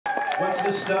What's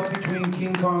the stuff between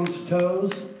King Kong's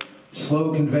toes?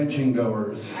 Slow convention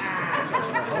goers.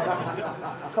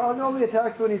 Kong only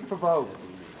attacks when he's provoked.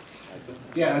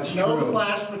 Yeah, That's no true.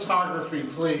 flash photography,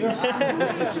 please.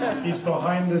 He's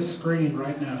behind the screen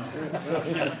right now.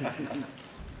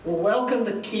 Well, welcome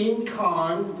to King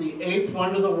Kong, the 8th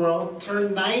wonder of the world,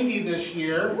 turned 90 this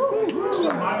year. What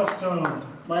a milestone.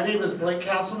 My name is Blake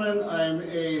Casselman. I'm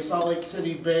a Salt Lake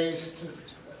City-based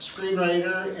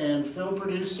screenwriter and film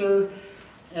producer,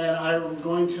 and I'm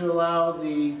going to allow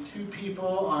the two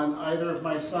people on either of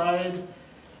my side,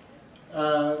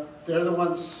 they're the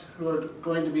ones who are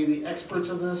going to be the experts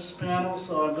of this panel,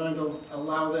 so I'm going to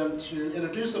allow them to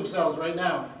introduce themselves right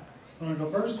now. You want to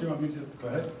go first? You want me to? Go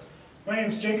ahead. My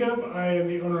name's Jacob. I am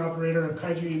the owner-operator of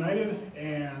Kaiju United,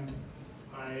 and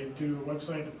I do a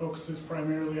website that focuses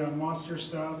primarily on monster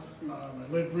stuff. I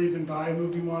live, breathe, and die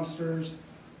movie monsters.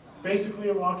 Basically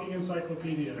a walking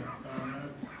encyclopedia.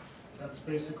 That's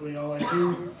basically all I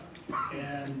do,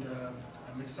 and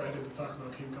I'm excited to talk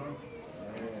about King Kong.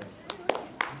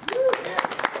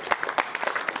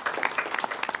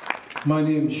 My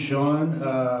name's Sean.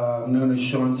 I'm known as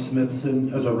Sean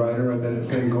Smithson as a writer. I've been at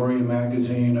Fangoria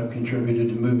magazine. I've contributed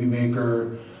to Movie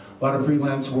Maker, a lot of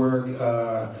freelance work.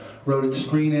 Wrote at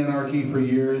Screen Anarchy for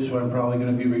years, who I'm probably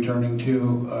going to be returning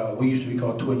to. We used to be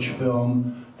called Twitch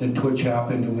Film. Then Twitch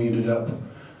happened, and we ended up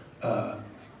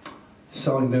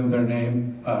selling them their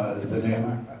name,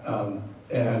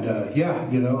 yeah,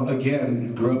 you know,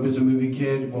 again, grew up as a movie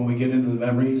kid. When we get into the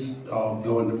memories, I'll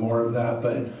go into more of that,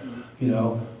 but, you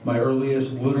know, my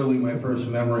earliest, literally my first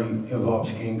memory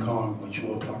involves King Kong, which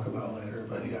we'll talk about later,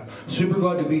 but yeah. Super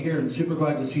glad to be here, and super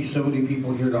glad to see so many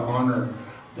people here to honor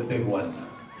the big one.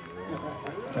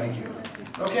 Thank you.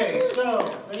 Okay, so,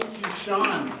 thank you,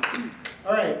 Sean.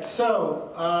 All right,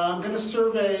 so I'm going to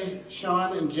survey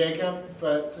Sean and Jacob,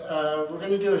 but we're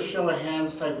going to do a show of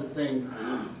hands type of thing.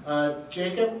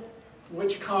 Jacob,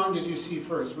 which Kong did you see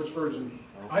first? Which version?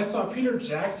 I saw Peter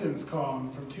Jackson's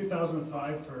Kong from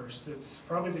 2005 first. It's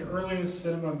probably the earliest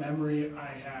cinema memory I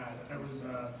had. I was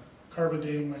carbon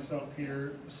dating myself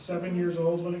here. 7 years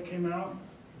old when it came out,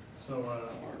 so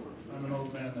I'm an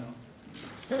old man now.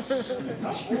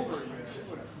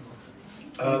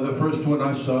 The first one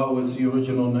I saw was the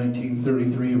original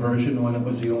 1933 version, when it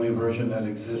was the only version that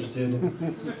existed.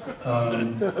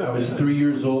 I was 3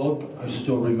 years old. I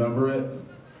still remember it.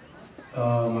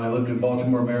 I lived in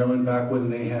Baltimore, Maryland, back when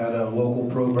they had local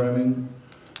programming.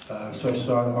 So I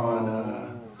saw it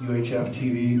on UHF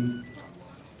TV.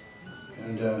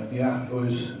 And yeah, it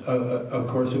was, of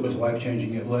course, it was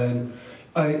life-changing. It led,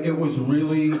 it was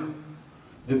really,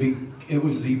 it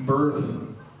was the birth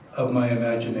of my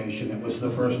imagination. It was the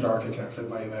first architect of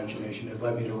my imagination. It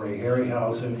led me to Ray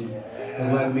Harryhausen.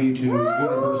 It led me to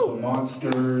Universal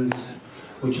Monsters,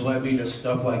 which led me to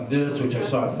stuff like this, which I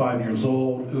saw at 5 years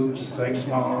old. Oops, thanks,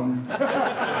 Mom.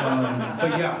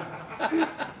 But yeah.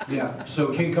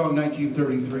 So King Kong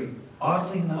 1933.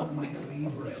 Oddly not my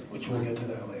favorite, which we'll get to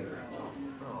that later.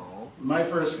 My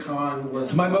first Kong was...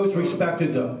 It's my most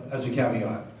respected, though, as a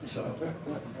caveat. So.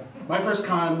 My first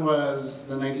Kong was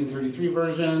the 1933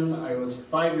 version. I was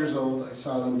 5 years old. I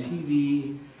saw it on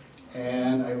TV,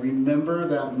 and I remember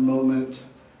that moment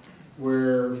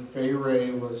where Fay Ray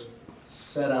was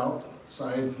set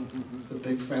outside the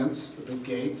big fence, the big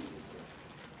gate,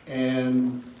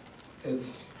 and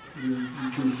it's you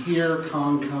can hear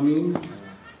Kong coming,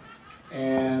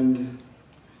 and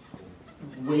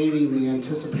waiting, the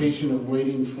anticipation of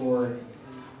waiting for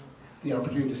the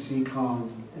opportunity to see Kong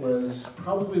was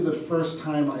probably the first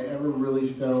time I ever really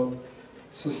felt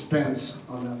suspense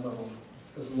on that level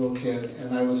as a little kid,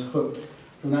 and I was hooked.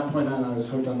 From that point on, I was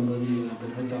hooked on the movie, and I've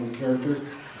been hooked on the character.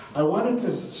 I wanted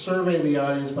to survey the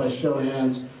audience by show of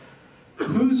hands.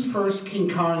 Whose first King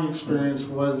Kong experience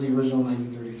was the original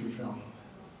 1933 film?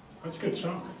 That's a good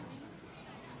chunk.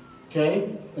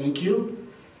 Okay, thank you.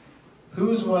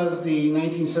 Whose was the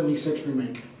 1976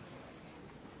 remake?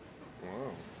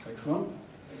 Excellent.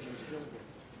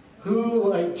 Who,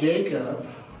 like Jacob,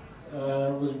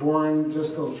 was born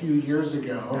just a few years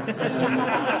ago, and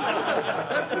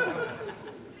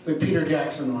the Peter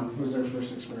Jackson one was their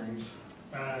first experience?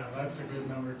 That's a good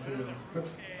number too.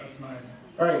 That's nice.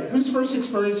 All right, whose first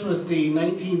experience was the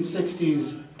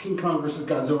 1960s King Kong versus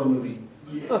Godzilla movie?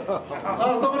 Yeah.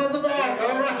 Oh, someone in the back.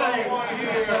 All right.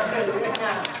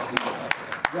 Yeah.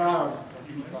 Good job.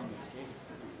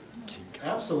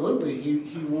 Absolutely,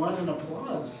 he won an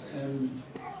applause, and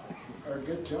a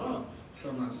good job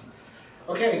from us.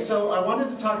 Okay, so I wanted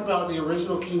to talk about the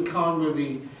original King Kong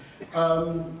movie,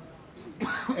 and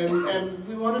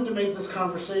we wanted to make this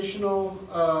conversational.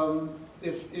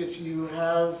 if you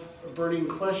have a burning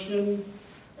question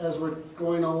as we're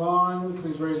going along,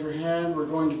 please raise your hand. We're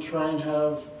going to try and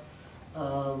have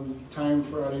time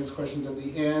for audience questions at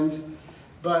the end.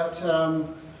 But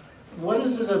what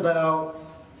is it about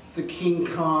the King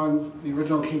Kong, the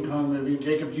original King Kong movie?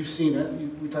 Jacob, you've seen it.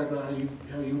 We talked about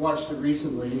how you watched it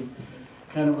recently,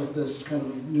 kind of with this kind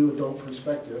of new adult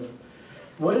perspective.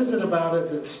 What is it about it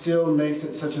that still makes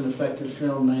it such an effective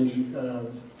film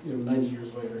 90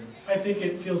 years later? I think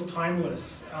it feels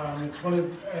timeless. It's one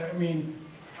of, I mean,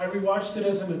 I rewatched it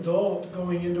as an adult,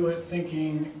 going into it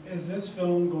thinking, is this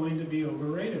film going to be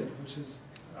overrated? Which is,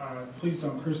 please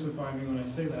don't crucify me when I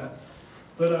say that.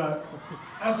 But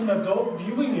as an adult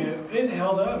viewing it, it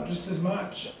held up just as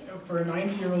much for a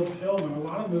 90-year-old film, and a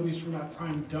lot of movies from that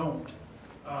time don't.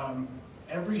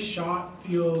 Every shot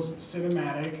feels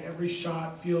cinematic. Every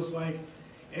shot feels like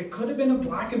it could have been a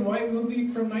black and white movie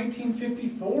from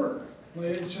 1954.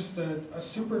 It's just a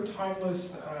super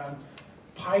timeless,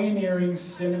 pioneering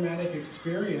cinematic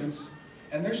experience.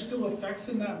 And there's still effects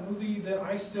in that movie that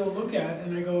I still look at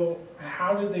and I go,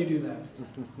 how did they do that?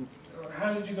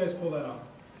 How did you guys pull that off?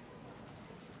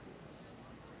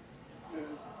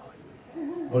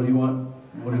 What do you want?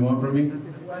 What do you want from me?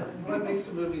 What makes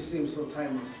the movie seem so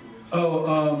timeless to you?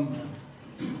 Oh,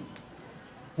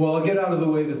 well, I'll get out of the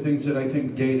way the things that I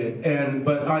think dated,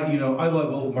 but I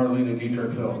love old Marlene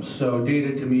Dietrich films, so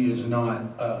dated to me is not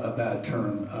a bad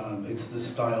term. It's the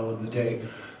style of the day.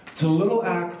 It's a little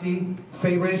acty.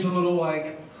 Fay Wray's a little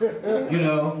like,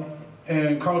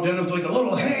 and Carl Denham's like a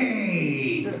little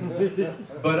hey.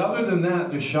 But other than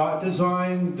that, the shot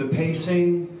design, the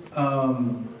pacing.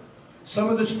 Some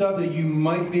of the stuff that you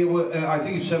might be able, I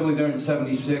think it's definitely there in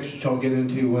 '76, which I'll get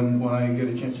into when I get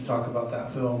a chance to talk about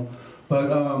that film. But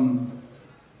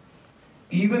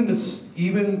even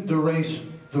the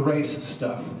race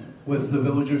stuff with the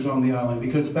villagers on the island,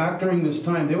 because back during this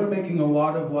time they were making a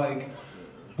lot of like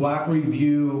black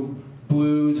review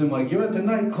blues and like you're at the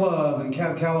nightclub and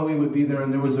Cab Calloway would be there,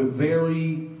 and there was a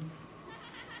very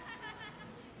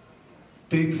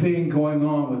big thing going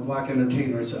on with black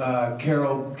entertainers.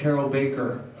 Carol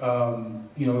Baker,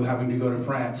 having to go to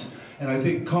France. And I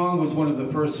think Kong was one of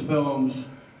the first films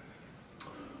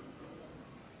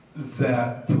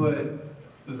that put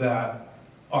that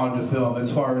onto film as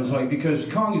far as like, because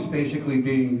Kong is basically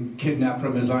being kidnapped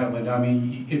from his island. I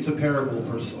mean, it's a parable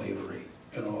for slavery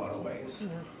in a lot of ways.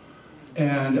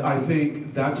 And I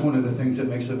think that's one of the things that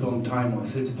makes the film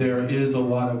timeless. There is a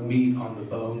lot of meat on the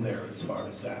bone there as far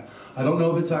as that. I don't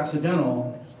know if it's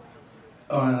accidental,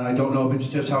 and I don't know if it's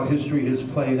just how history has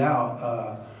played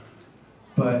out,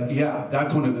 but yeah,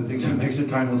 that's one of the things that makes it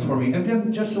timeless for me. And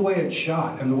then just the way it's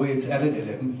shot and the way it's edited,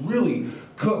 it really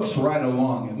cooks right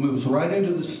along. It moves right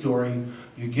into the story.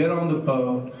 You get on the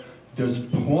boat, there's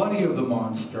plenty of the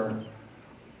monster.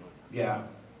 Yeah.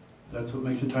 That's what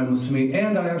makes it timeless to me.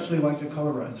 And I actually like the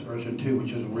colorized version too,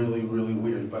 which is really, really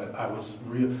weird. But I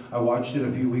watched it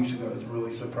a few weeks ago. I was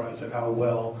really surprised at how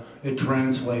well it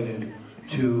translated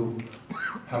to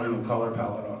having a color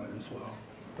palette on it as well.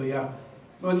 But yeah.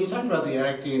 When you talked about the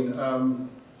acting,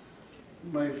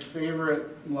 my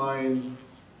favorite line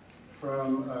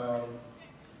from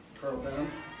Carl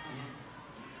Denham,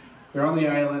 they're on the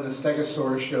island, a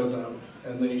stegosaurus shows up,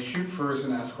 and they shoot first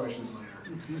and ask questions later.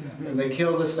 And they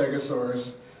kill the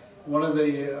stegosaurus. One of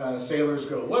the sailors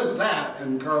go, "What is that?"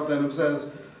 And Carl Denham says,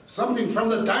 "Something from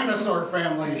the dinosaur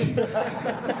family."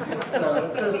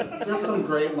 So it's just some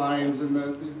great lines, and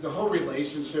the whole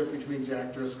relationship between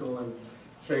Jack Driscoll and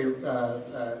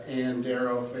Ann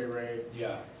Darrow, Fay Wray.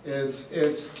 Yeah. It's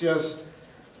just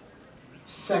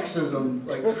sexism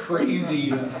like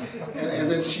crazy,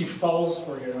 and then she falls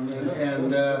for him,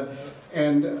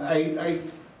 and I.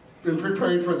 In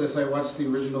preparing for this, I watched the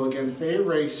original again. Fay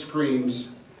Wray screams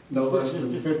no less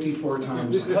than 54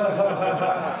 times.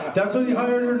 That's what he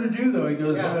hired her to do, though. He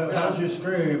goes, how's your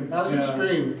scream? How's your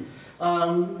scream?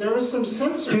 There was some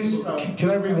censored stuff.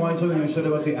 Can I rewind something I said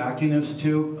about the actiness,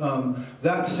 too?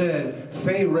 That said,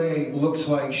 Fay Wray looks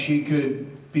like she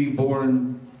could be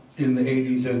born in the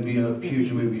 80s and be a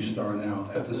huge movie star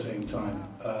now at the same time.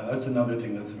 That's another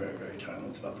thing that's very, very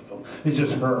timeless about the film. It's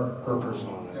just her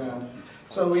personality. Yeah.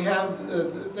 So we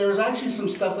have, there was actually some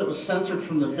stuff that was censored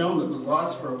from the film that was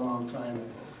lost for a long time.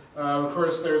 Of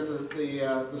course, there's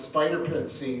the spider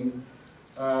pit scene.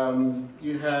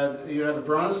 You had the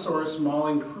brontosaurus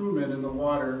mauling crewmen in the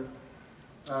water,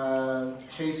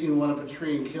 chasing one up a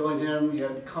tree and killing him. You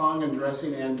had Kong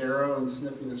undressing Ann Darrow and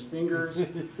sniffing his fingers.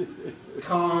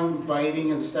 Kong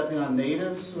biting and stepping on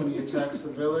natives when he attacks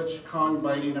the village. Kong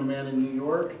biting a man in New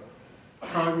York.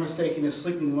 Kong mistaking a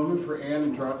sleeping woman for Anne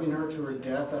and dropping her to her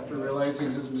death after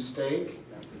realizing his mistake.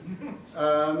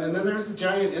 And then there's the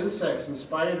giant insects and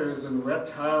spiders and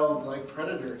reptile-like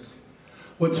predators.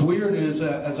 What's weird is,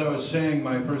 as I was saying,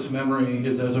 my first memory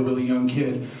is as a really young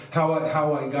kid. How I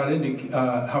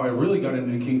really got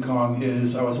into King Kong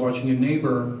is I was watching a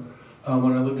neighbor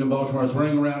when I lived in Baltimore. I was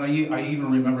running around. I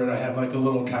even remembered I had like a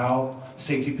little cowl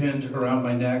safety pinned around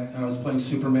my neck, and I was playing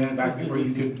Superman back before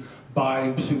you could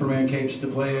buy Superman capes to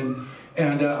play in.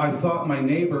 And I thought my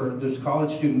neighbor, this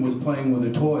college student, was playing with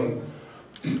a toy.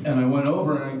 And I went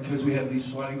over, because we had these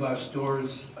sliding glass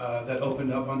doors that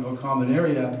opened up onto a common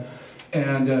area.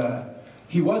 And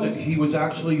he wasn't. He was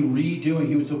actually redoing.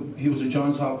 He was a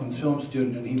Johns Hopkins film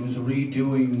student, and he was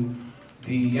redoing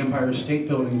the Empire State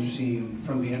Building scene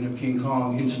from the end of King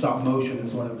Kong in stop motion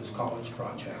as one of his college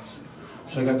projects.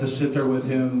 So I got to sit there with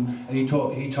him, and he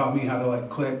taught me how to like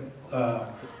click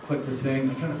the thing.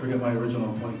 I kind of forget my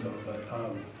original point though, but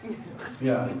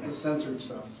yeah. The censored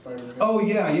stuff, Spider-Man. Oh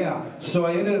yeah. So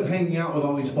I ended up hanging out with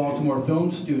all these Baltimore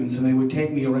film students, and they would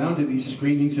take me around to these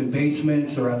screenings in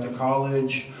basements or at the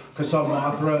college. I saw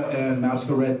Mothra and Mask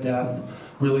of Red Death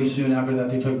really soon after that.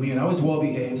 They took me, and I was well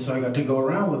behaved, so I got to go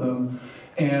around with them.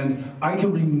 And I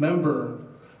can remember,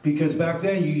 because back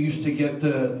then you used to get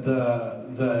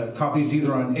the copies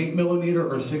either on 8mm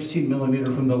or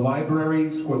 16mm from the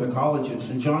libraries or the colleges.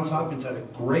 And Johns Hopkins had a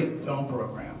great film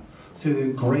program, so a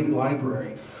great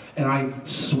library. And I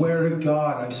swear to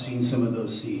God, I've seen some of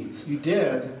those scenes. You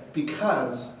did,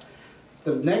 because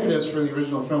the negatives for the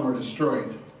original film were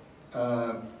destroyed.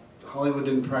 Hollywood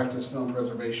didn't practice film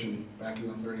preservation back in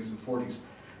the 30s and 40s.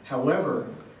 However,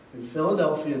 in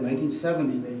Philadelphia in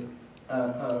 1970,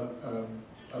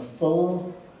 a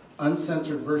full,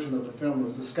 uncensored version of the film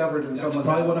was discovered in That's someone's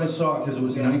probably what I saw, because it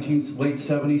was late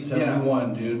 70s,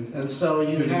 71, dude. And so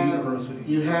you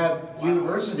had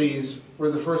universities were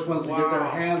the first ones to get their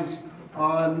hands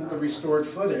on the restored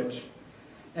footage.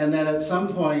 And then at some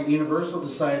point, Universal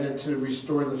decided to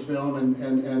restore the film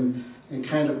and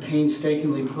kind of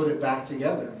painstakingly put it back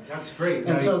together. That's great.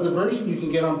 And so the version you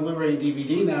can get on Blu-ray and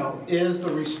DVD now is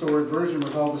the restored version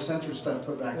with all the censor stuff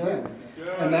put back in.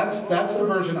 And that's the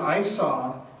version I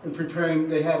saw in preparing.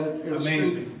 They had it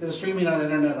was streaming on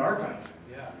Internet Archive.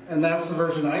 Yeah. And that's the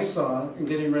version I saw in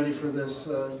getting ready for this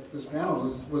this panel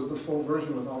was the full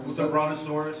version with all the stuff.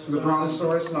 Brontosaurus? The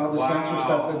Brontosaurus and all the censor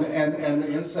stuff and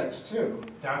the insects too.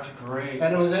 That's great.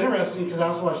 And it was interesting because I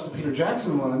also watched the Peter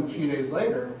Jackson one a few days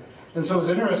later. And so it was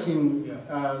interesting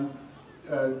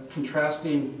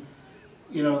contrasting,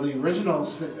 you know, the original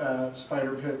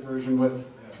Spider Pit version with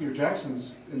Peter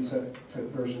Jackson's Insect Pit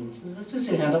version. Let's just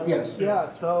see a hand up, yes.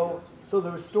 Yeah, so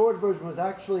the restored version was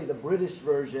actually the British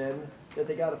version that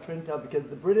they got a print of, because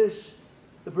the British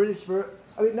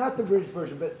I mean, not the British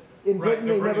version, but in Britain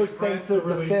they never censored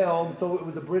the film, so it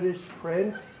was a British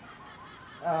print.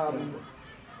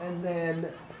 And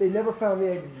then they never found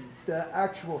the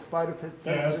actual Spider Pit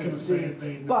censored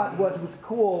scene. But what was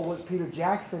cool, what Peter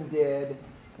Jackson did,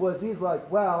 was he's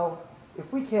like, well,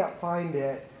 if we can't find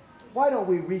it, why don't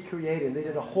we recreate it? They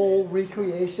did a whole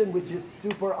recreation, which is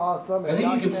super awesome. I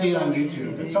think you can see it on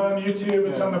YouTube. It's on YouTube,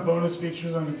 it's on the bonus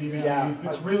features on the DVD. Yeah.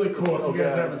 It's really cool if you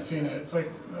guys haven't seen it. It's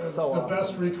like the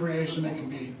best recreation it can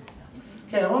be.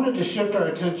 Okay, I wanted to shift our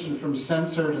attention from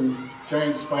censored and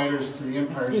giant spiders to the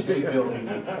Empire State Building.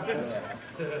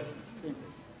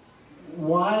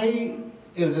 Why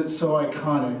is it so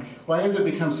iconic? Why has it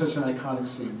become such an iconic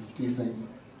scene, do you think?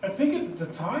 I think at the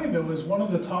time it was one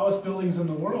of the tallest buildings in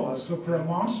the world. So for a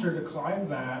monster to climb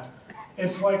that,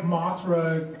 it's like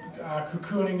Mothra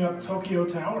cocooning up Tokyo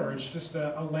Tower. It's just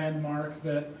a landmark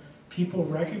that people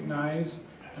recognize,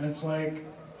 and it's like,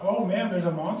 oh man, there's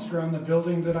a monster on the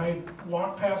building that I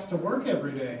walk past to work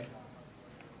every day.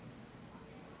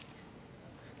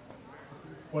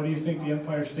 Why do you think the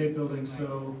Empire State Building's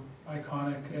so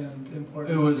iconic and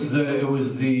important? It was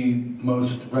the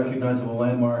most recognizable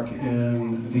landmark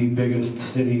in the biggest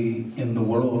city in the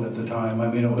world at the time.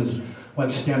 I mean, it was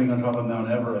like standing on top of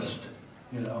Mount Everest,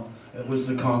 you know. It was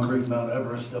the concrete Mount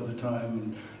Everest of the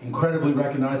time, incredibly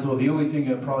recognizable. The only thing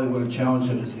that probably would have challenged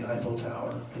it is the Eiffel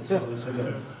Tower. It's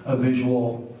like a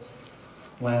visual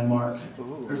landmark.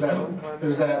 There's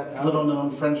that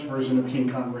little-known French version of King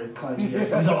Kong where he climbs the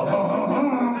He's all,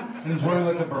 and he's wearing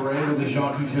like a beret with a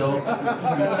Jean Coutil.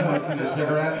 He's smoking a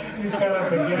cigarette. He's got a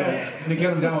baguette. They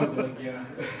get him down with it. Yeah.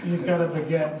 He's got a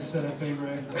baguette instead of thing,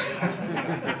 right?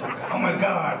 Oh my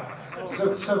God.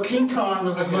 So King Kong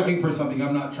was I'm looking for something.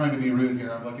 I'm not trying to be rude here.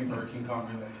 I'm looking for a King Kong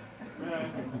related.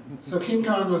 So King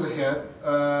Kong was a hit.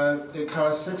 It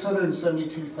cost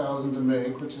 $672,000 to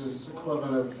make, which is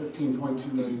equivalent of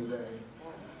 $15.2 million today.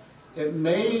 It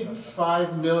made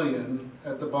 $5 million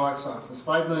at the box office,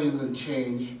 $5 million and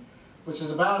change, which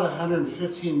is about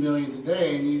 $115 million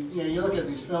today. And you look at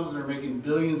these films that are making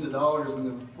billions of dollars in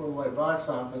the worldwide box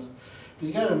office. But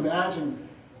you got to imagine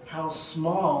how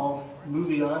small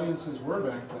movie audiences were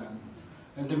back then,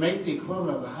 and to make the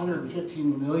equivalent of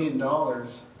 $115 million.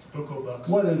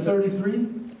 What, in 33?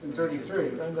 In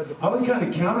 33. I would kind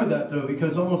of counter that though,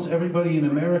 because almost everybody in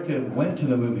America went to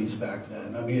the movies back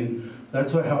then. I mean,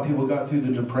 that's how people got through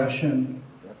the Depression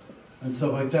and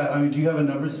stuff like that. I mean, do you have a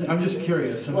number? I'm just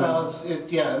curious. Well,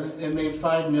 it made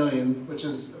 $5 million, which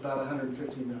is about $115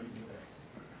 million today.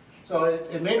 So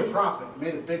it made a profit. It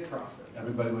made a big profit.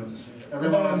 Everybody went to see it.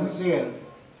 Everyone went to see it.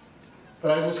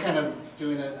 But I was just kind of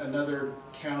doing another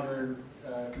counter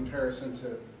comparison to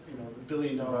the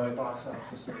billion-dollar box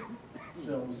office that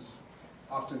films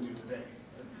often do today.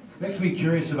 Makes me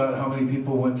curious about how many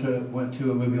people went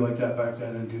to a movie like that back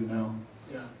then and do now.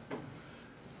 Yeah.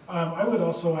 I would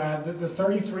also add that the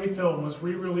 33 film was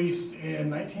re-released in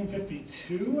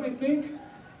 1952, I think,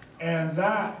 and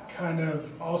that kind of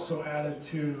also added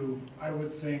to, I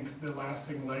would think, the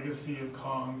lasting legacy of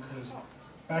Kong, because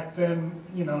back then,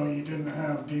 you didn't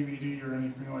have DVD or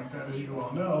anything like that, as you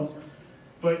all know,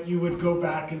 but you would go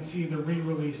back and see the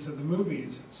re-release of the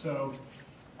movies. So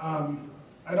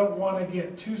I don't want to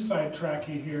get too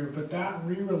sidetracky here, but that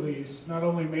re-release not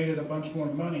only made it a bunch more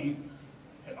money,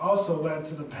 it also led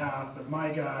to the path of my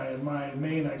guy and my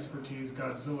main expertise,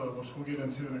 Godzilla, which we'll get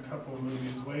into in a couple of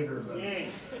movies later.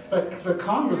 But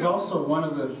Kong was also one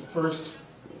of the first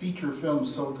feature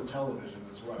films sold to television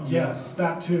as well. Yes,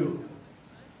 that too.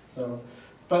 So,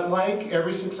 but like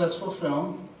every successful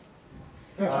film,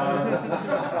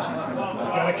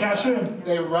 gotta cash in.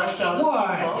 they rushed out a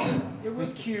sequel. It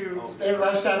was cute. They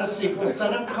rushed out a sequel.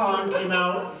 Son of Kong came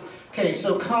out. Okay,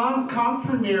 so Kong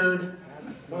premiered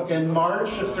in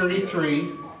March of '33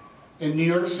 in New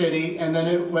York City, and then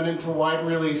it went into wide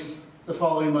release the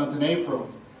following month in April.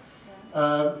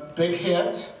 Big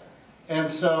hit, and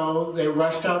so they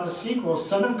rushed out the sequel.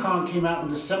 Son of Kong came out in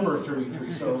December of '33,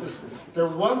 so there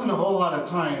wasn't a whole lot of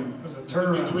time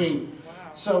in between.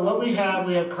 So what we have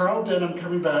Carl Denham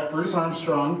coming back, Bruce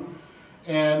Armstrong,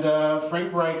 and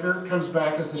Frank Riker comes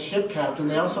back as the ship captain.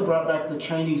 They also brought back the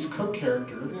Chinese cook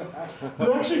character,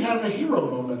 who actually has a hero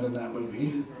moment in that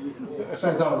movie, which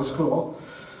I thought was cool.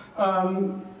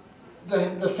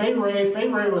 The Fay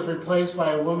Wray was replaced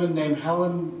by a woman named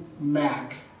Helen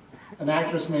Mack, an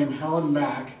actress named Helen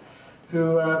Mack,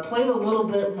 who played a little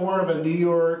bit more of a New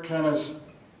York kind of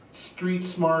street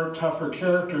smart, tougher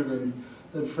character than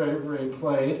Fay Wray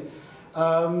played.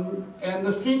 And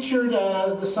the featured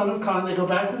the Son of Kong. They go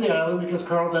back to the island because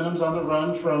Carl Denham's on the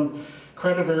run from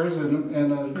creditors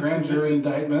and a grand jury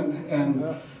indictment, and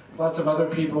lots of other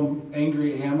people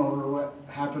angry at him over what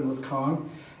happened with Kong.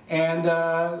 And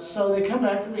so they come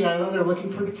back to the island. They're looking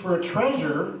for a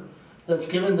treasure that's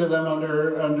given to them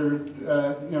under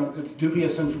it's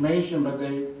dubious information, but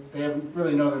they have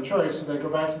really no other choice. So they go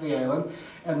back to the island,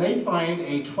 and they find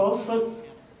a 12-foot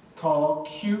tall,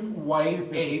 cute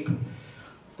white ape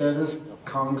that is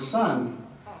Kong's son.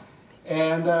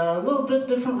 And a little bit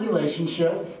different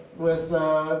relationship with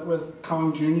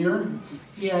Kong Jr.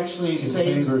 He actually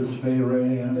saves... Fay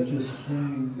Wray, I'm just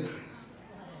saying.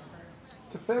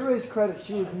 To Fay Wray's credit,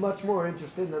 she was much more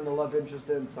interested than the love interest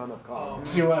in Son of Kong.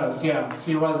 She was, yeah.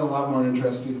 She was a lot more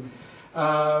interested.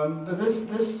 But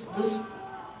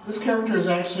this character is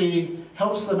actually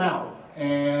helps them out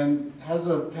and has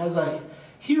a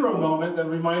hero moment that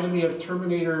reminded me of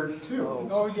Terminator 2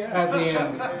 at the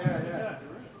end.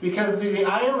 Because the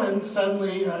island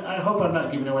suddenly, I hope I'm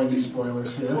not giving away any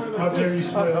spoilers here. How dare you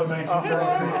spoil a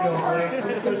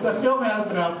 1933 film? The film has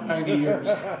been out for 90 years.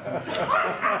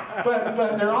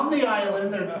 But they're on the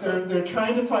island, they're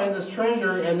trying to find this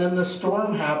treasure, and then the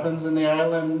storm happens, and the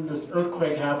island, this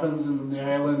earthquake happens, and the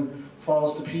island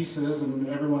falls to pieces, and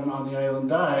everyone on the island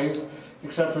dies,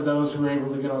 except for those who are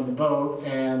able to get on the boat,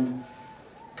 and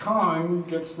Kong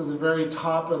gets to the very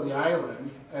top of the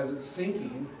island as it's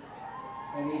sinking,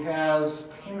 and he has,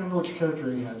 I can't remember which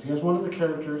character he has. He has one of the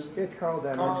characters. It's Carl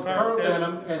Denham. Carl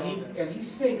Denham, and he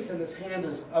sinks, and his hand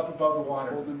is up above the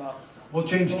water. Well,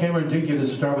 James Cameron did get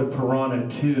his start with Piranha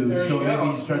 2, There so you go.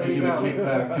 maybe he's trying to There you give a go.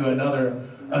 kickback to another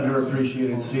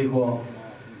underappreciated sequel.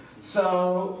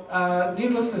 So,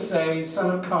 needless to say, Son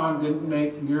of Kong didn't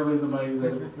make nearly the money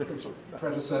that his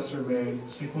predecessor made.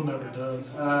 Sequel never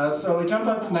does. So we jump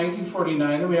up to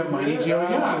 1949, and we have Mighty Joe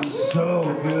Young. So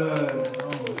good. Oh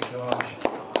my gosh.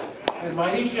 And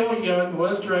Mighty Joe Young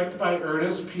was directed by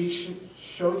Ernest P.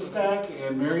 Schoedsack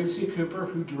and Marion C. Cooper,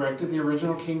 who directed the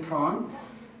original King Kong.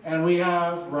 And we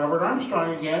have Robert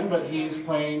Armstrong again, but he's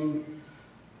playing,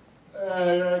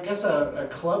 I guess, a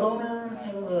club owner,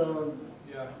 kind of a...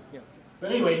 Yeah.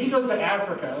 But anyway, he goes to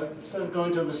Africa. Instead of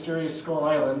going to a mysterious Skull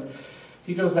Island,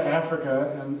 he goes to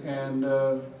Africa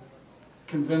and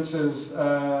convinces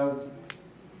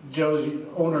Joe's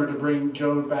owner to bring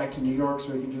Joe back to New York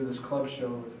so he can do this club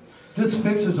show. This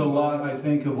fixes a lot, I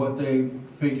think, of what they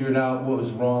figured out what was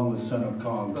wrong with Son of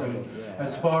Kong, too. Right.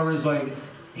 As far as like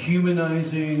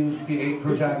humanizing the ape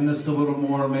protagonist a little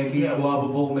more, making it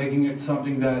lovable, making it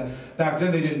something that, back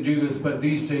then they didn't do this, but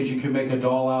these days you can make a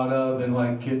doll out of, and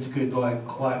like kids could like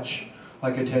clutch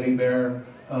like a teddy bear.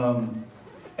 And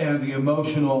the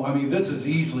emotional, I mean, this is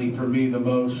easily for me the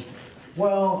most,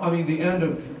 well, I mean, the end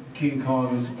of King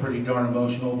Kong is pretty darn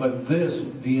emotional, but this,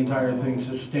 the entire thing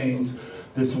sustains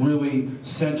this really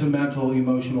sentimental,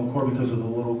 emotional core because of the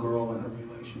little girl and her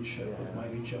relationship with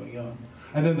Mighty Joe Young.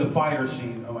 And then the fire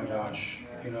scene, oh my gosh,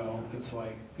 you know, it's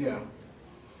like... Yeah.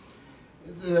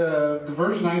 The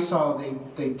version I saw,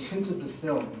 they tinted the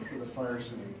film for the fire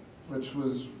scene, which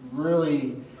was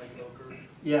really...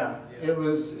 Yeah, it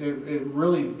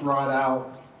really brought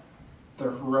out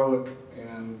the heroic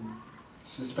and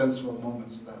suspenseful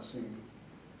moments of that scene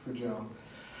for Joe.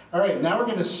 All right, now we're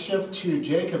going to shift to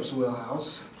Jacob's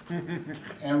wheelhouse,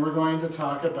 and we're going to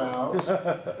talk about...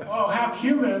 Oh, Half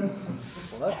Human.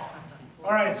 What?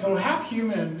 All right, so Half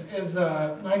Human is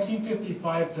a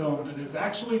 1955 film that is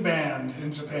actually banned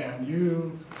in Japan.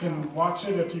 You can watch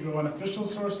it if you go on official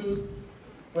sources,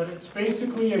 but it's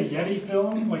basically a Yeti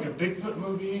film, like a Bigfoot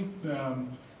movie,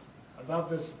 about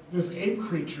this ape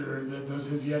creature that does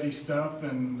his Yeti stuff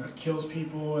and kills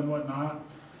people and whatnot.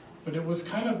 But it was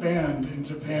kind of banned in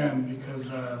Japan because,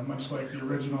 much like the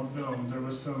original film, there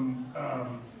was some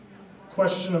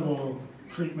questionable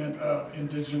treatment of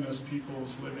indigenous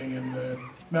peoples living in the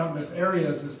mountainous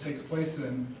areas this takes place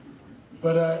in.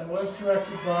 But it was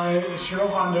directed by Ishiro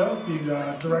Honda,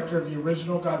 the director of the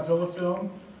original Godzilla film,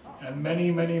 and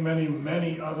many, many, many,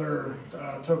 many other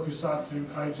tokusatsu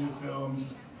kaiju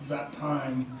films of that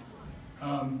time.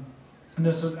 And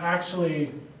this was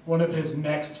actually one of his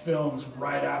next films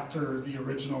right after the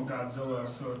original Godzilla,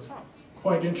 so it's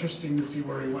quite interesting to see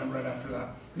where he went right after that.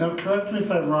 Now, correct me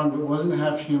if I'm wrong, but wasn't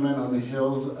Half Human on the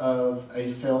heels of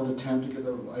a failed attempt to get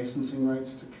the licensing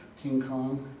rights to King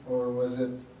Kong, or was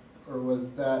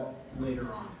that later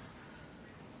on?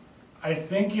 I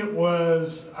think it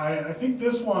was, I think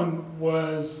this one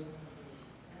was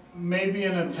maybe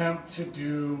an attempt to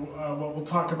do what we'll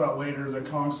talk about later, the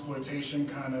Kongsploitation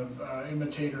kind of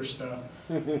imitator stuff.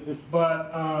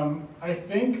 But I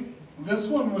think this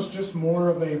one was just more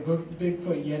of a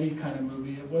Bigfoot Yeti kind of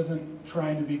movie. It wasn't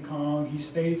trying to be Kong. He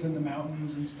stays in the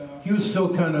mountains and stuff. He was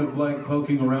still kind of like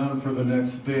poking around for the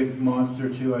next big monster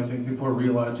too, I think, before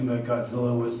realizing that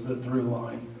Godzilla was the through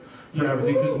line for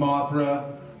everything, because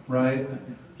Mothra, right?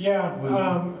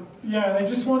 Yeah, yeah, they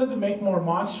just wanted to make more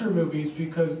monster movies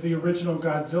because the original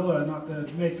Godzilla, not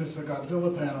to make this a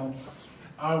Godzilla panel,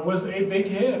 was a big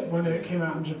hit when it came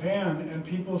out in Japan, and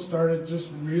people started just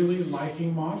really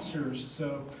liking monsters.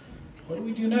 So, what do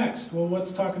we do next? Well, let's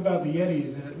talk about the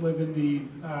Yetis that live in the,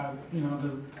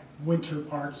 the winter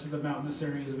parts of the mountainous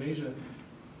areas of Asia.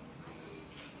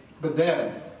 But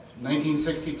then,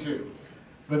 1962.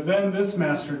 But then this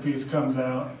masterpiece comes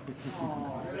out,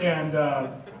 and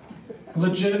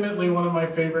legitimately one of my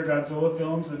favorite Godzilla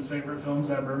films and favorite films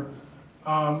ever.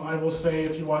 I will say,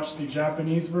 if you watch the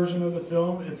Japanese version of the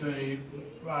film, it's a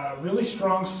really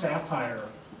strong satire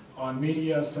on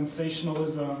media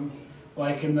sensationalism.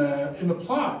 Like in the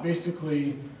plot,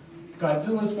 basically,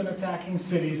 Godzilla's been attacking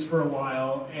cities for a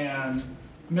while, and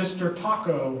Mr.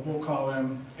 Taco, we'll call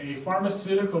him, a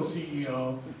pharmaceutical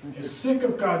CEO, is sick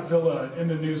of Godzilla in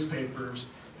the newspapers,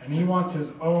 and he wants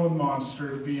his own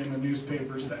monster to be in the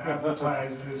newspapers to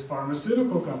advertise his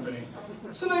pharmaceutical company.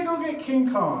 So they go get King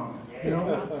Kong. You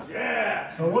know? Yeah!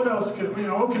 So what else could,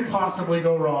 what could possibly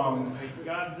go wrong?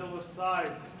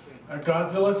 Godzilla-sized. A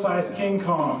Godzilla-sized King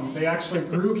Kong. They actually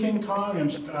grew King Kong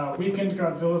and weakened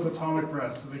Godzilla's atomic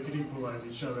breath so they could equalize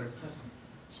each other.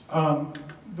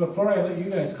 Before I let you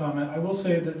guys comment, I will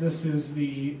say that this is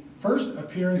the first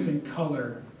appearance in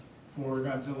color for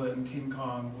Godzilla and King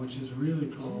Kong, which is really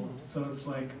cool. So it's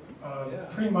like a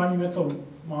pretty monumental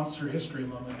monster history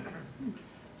moment.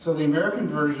 So the American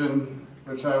version,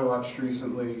 which I watched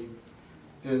recently,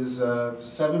 is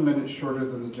 7 minutes shorter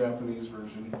than the Japanese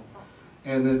version.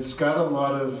 And it's got a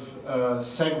lot of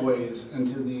segues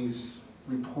into these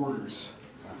reporters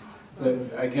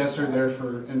that I guess are there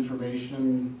for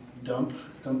information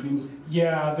dumping.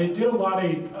 Yeah, they did a lot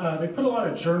of, they put a lot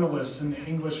of journalists in the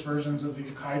English versions of these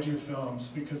kaiju films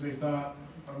because they thought,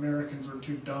 Americans were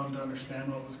too dumb to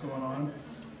understand what was going on.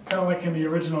 Kind of like in the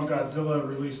original Godzilla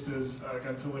released as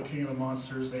Godzilla King of the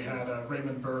Monsters, they had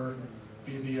Raymond Burr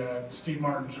be the Steve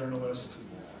Martin journalist.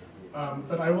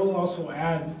 But I will also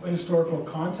add historical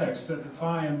context at the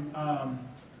time.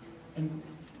 And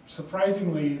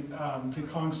surprisingly, the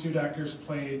Kong suit actors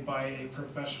played by a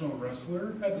professional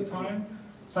wrestler at the time.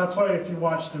 So that's why if you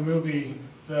watch the movie,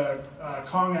 the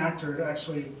Kong actor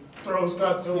actually throws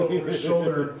Godzilla over his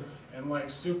shoulder and like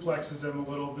suplexes him a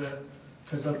little bit,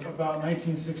 because about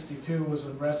 1962 was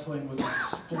when wrestling was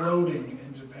exploding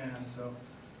in Japan. So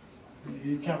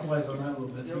you capitalize on that a little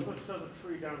bit He too. also shows a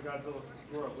tree down Godzilla's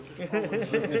throat, which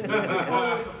is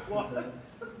always a plus.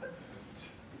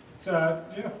 Yeah,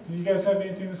 you guys have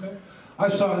anything to say? I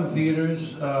saw it in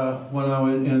theaters when I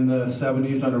was in the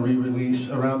 70s on a re-release.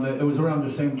 It was around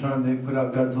the same time they put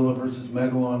out Godzilla vs.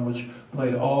 Megalon, which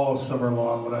played all summer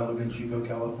long when I lived in Chico,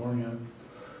 California.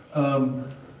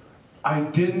 I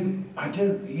didn't,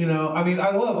 you know, I mean,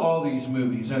 I love all these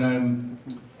movies, and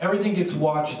everything gets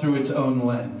watched through its own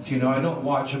lens. You know, I don't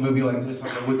watch a movie like this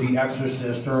like I would The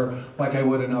Exorcist or like I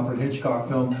would an Alfred Hitchcock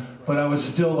film, but I was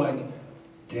still like,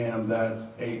 damn, that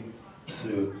ape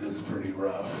suit is pretty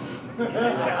rough.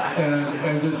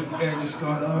 and just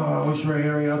going, oh, I wish Ray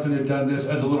Harryhausen had done this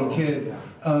as a little kid.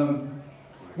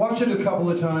 Watched it a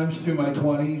couple of times through my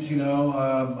 20s, you know,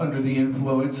 under the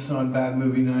influence on Bad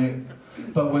Movie Night.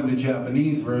 But when the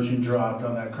Japanese version dropped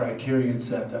on that Criterion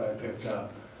set that I picked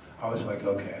up, I was like,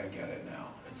 okay, I get it now.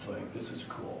 It's like, this is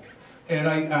cool. And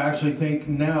I actually think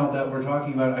now that we're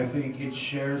talking about it, I think it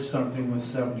shares something with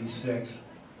 76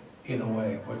 in a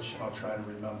way, which I'll try to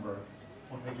remember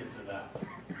when we get to that.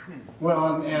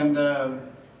 Well, and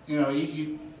you know,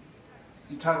 you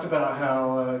talked about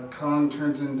how Kong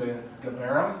turns into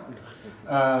Gabara.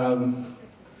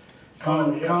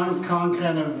 Kong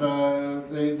kind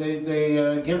of,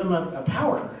 they give him a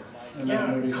power. In that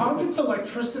Yeah, movie. Kong gets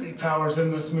electricity powers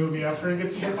in this movie after he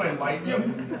gets hit by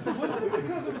lightning. Was it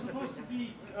because it was supposed to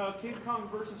be King Kong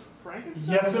versus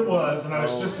Frankenstein? Yes, it was, and I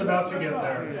was just about to get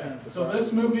there. So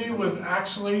this movie was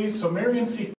actually, so Marion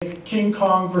C. King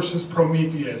Kong versus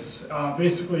Prometheus,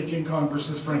 basically King Kong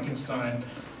versus Frankenstein.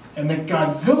 And the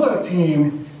Godzilla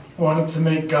team wanted to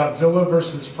make Godzilla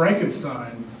versus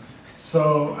Frankenstein.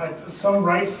 So some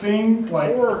rights thing,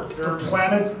 like the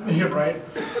planets, yeah, right?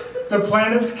 The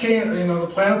planets came, you know,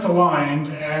 the planets aligned,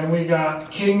 and we got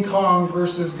King Kong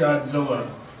versus Godzilla.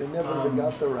 They never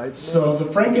got the rights. So the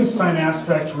Frankenstein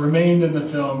aspect remained in the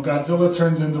film. Godzilla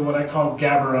turns into what I call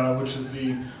Gabara, which is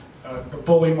the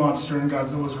bully monster in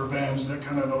Godzilla's Revenge that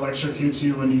kind of electrocutes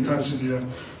you when he touches you.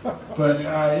 But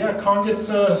yeah, Kong gets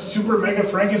super mega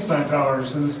Frankenstein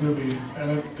powers in this movie,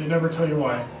 and they never tell you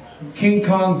why. King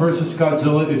Kong versus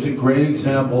Godzilla is a great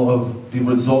example of the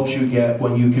results you get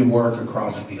when you can work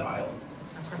across the aisle.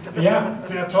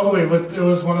 Yeah, totally. It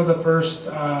was one of the first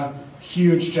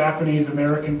huge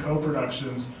Japanese-American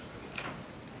co-productions.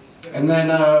 And then,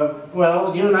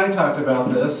 well, you and I talked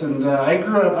about this, and I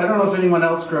grew up, I don't know if anyone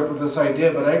else grew up with this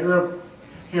idea, but I grew up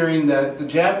hearing that the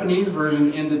Japanese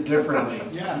version ended differently.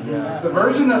 Yeah. The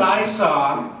version that I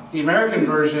saw, the American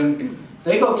version,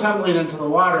 they go tumbling into the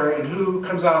water, and who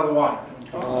comes out of the water?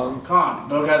 Kong,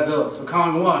 no Godzilla, so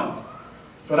Kong won.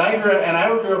 But I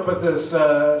grew up with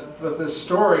this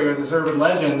story or this urban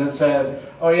legend that said,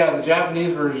 oh yeah, the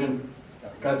Japanese version,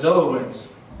 Godzilla wins.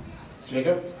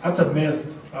 Jacob? That's a myth.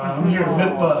 I'm here to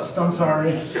myth bust. I'm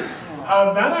sorry.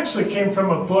 That actually came from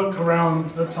a book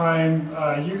around the time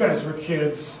you guys were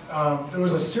kids. There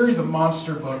was a series of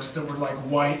monster books that were like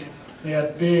white. They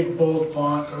had big, bold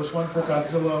font. There was one for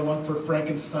Godzilla, one for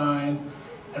Frankenstein.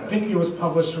 I think it was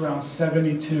published around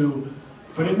 '72.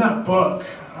 But in that book,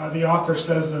 the author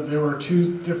says that there were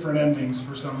two different endings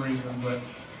for some reason. But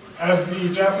as the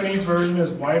Japanese version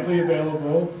is widely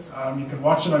available, you can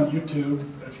watch it on YouTube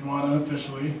if you want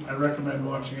unofficially. I recommend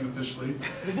watching it officially.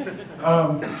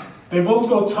 They both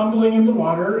go tumbling in the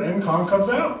water, and Kong comes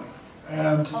out.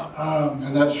 And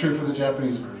that's true for the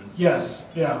Japanese version. yes,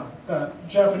 yeah.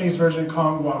 Japanese version,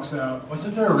 Kong walks out.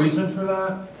 Wasn't there a reason for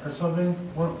that or something?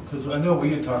 Because I know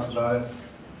we had talked about it.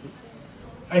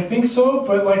 I think so,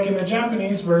 but like in the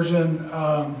Japanese version,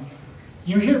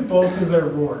 you hear both of their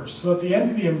roars. So at the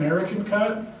end of the American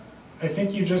cut, I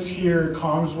think you just hear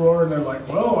Kong's roar, and they're like,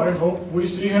 well, I hope we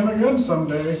see him again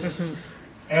someday.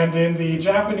 And in the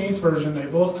Japanese version, they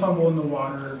both tumble in the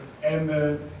water, and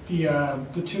the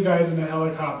two guys in the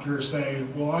helicopter say,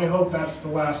 well, I hope that's the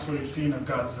last we've seen of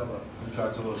Godzilla.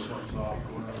 Godzilla swims off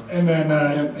or whatever. And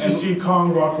then you see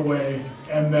Kong walk away,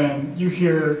 and then you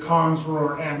hear Kong's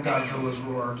roar and Godzilla's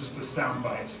roar, just as sound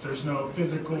bites. There's no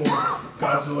physical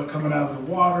Godzilla coming out of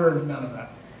the water, none of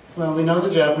that. Well, we know the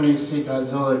Japanese see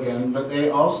Godzilla again, but they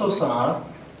also saw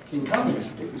King Kong.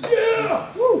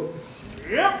 Yeah! Woo!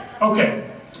 Yep. Okay.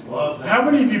 How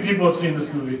many of you people have seen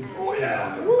this movie? Oh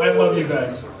yeah! I love you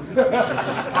guys.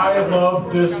 I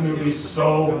love this movie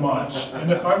so much.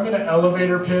 And if I'm going to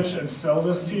elevator pitch and sell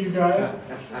this to you guys,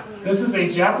 this is a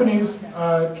Japanese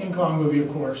King Kong movie,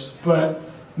 of course. But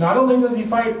not only does he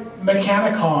fight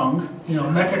Mechani-Kong,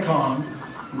 Mecha Kong,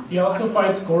 he also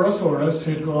fights Gorosaurus,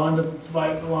 who'd go on to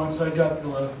fight alongside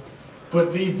Godzilla.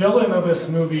 But the villain of this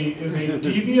movie is a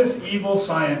devious evil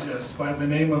scientist by the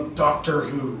name of Doctor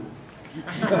Who.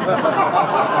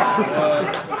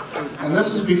 And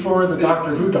this was before the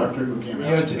Doctor Who came out.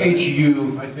 Yeah, it's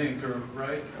HU, I think, or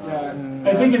right?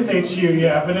 I think it's HU,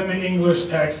 yeah, but in the English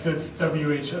text it's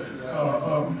WH.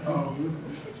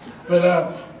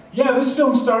 Yeah, this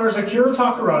film stars Akira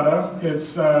Takarada.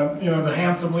 It's the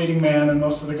handsome leading man in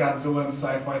most of the Godzilla and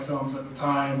sci-fi films at the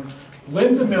time.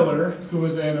 Linda Miller, who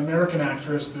was an American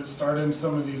actress that starred in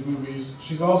some of these movies.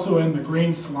 She's also in The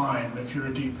Green Slime, if you're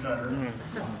a deep cutter.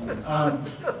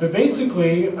 But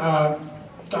basically,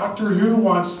 Doctor Who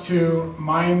wants to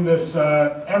mine this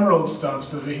emerald stuff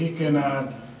so that he can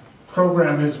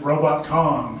program his robot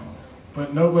Kong.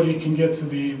 But nobody can get to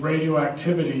the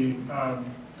radioactivity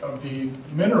of the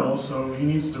mineral, so he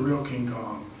needs the real King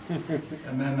Kong.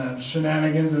 And then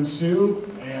shenanigans ensue,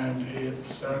 and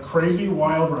it's a crazy,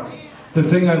 wild ride. The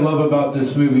thing I love about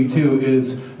this movie too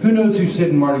is, who knows who Sid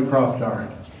and Marty Krofft are?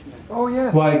 Oh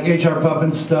yeah. Like H.R.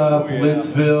 Puffin stuff,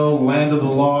 Lidsville, Land of the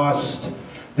Lost.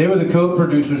 They were the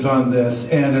co-producers on this,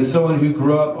 and as someone who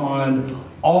grew up on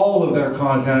all of their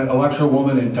content, Electro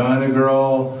Woman and Dyna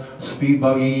Girl, Speed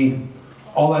Buggy,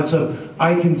 all that stuff,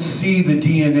 I can see the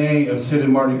DNA of Sid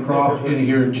and Marty Krofft in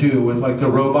here too, with like the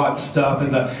robot stuff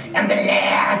and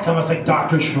it's almost like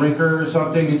Dr. Shrinker or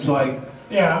something. It's like,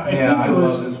 yeah,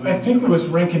 I think it was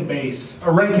Rankin Bass.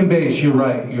 Rankin Bass, you're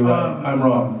right. I'm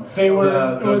wrong. It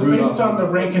was based on the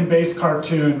Rankin Bass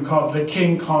cartoon called The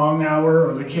King Kong Hour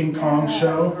or The King Kong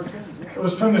Show. It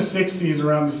was from the 60s,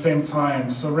 around the same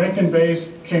time. So Rankin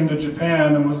Bass came to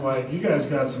Japan and was like, you guys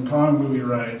got some Kong movie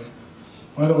rights.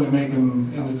 Why don't we make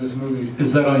him into this movie?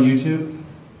 Is that on YouTube?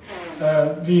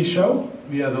 The show?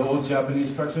 Yeah, the old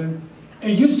Japanese cartoon?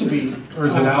 It used to be. Or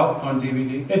is it out on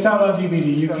DVD? It's out on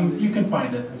DVD. You can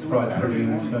find it. It's probably pretty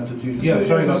inexpensive too. Yeah,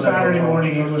 sorry about that. Saturday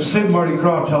morning English. Sid and Marty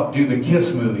Krofft helped do the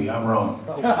Kiss movie. I'm wrong.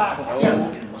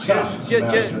 Yes.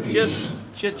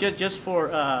 Just for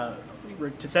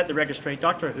to set the record straight,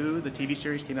 Doctor Who, the TV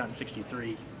series, came out in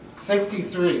 '63.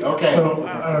 63, okay. So,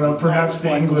 I don't know, perhaps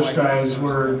the English guys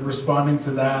were responding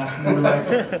to that. And they were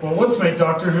like, well, let's make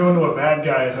Doctor Who into a bad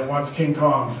guy that wants King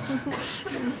Kong.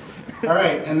 All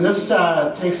right, and this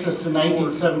takes us to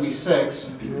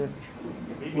 1976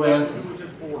 with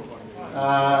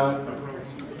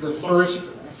the first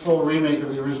full remake of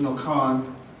the original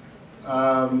Kong.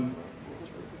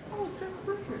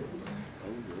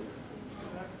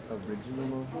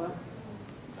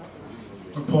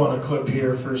 We're pulling a clip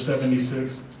here for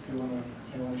 76.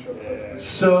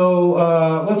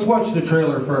 So let's watch the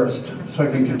trailer first, so I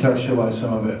can contextualize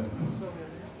some of it.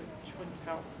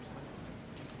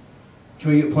 Can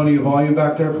we get plenty of volume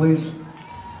back there, please?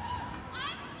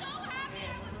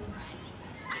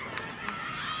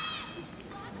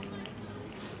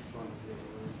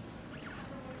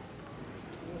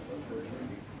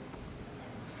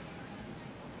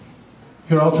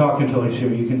 Here, I'll talk until he's here.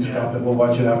 You can stop it. We'll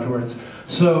watch it afterwards.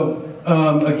 So,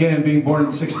 again, being born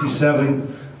in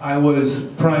 '67, I was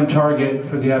prime target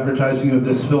for the advertising of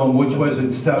this film, which was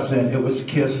incessant. It was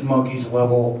Kiss Monkeys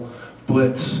level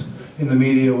blitz in the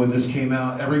media when this came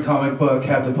out. Every comic book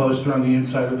had the poster on the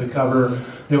inside of the cover.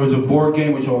 There was a board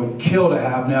game, which I would kill to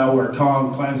have now, where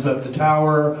Kong climbs up the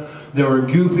tower. There were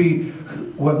Goofy.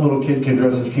 What little kid can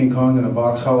dress as King Kong in a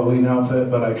box Halloween outfit?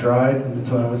 But I tried.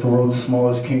 So I was the world's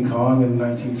smallest King Kong in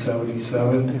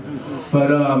 1977.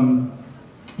 But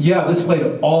yeah, this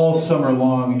played all summer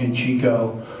long in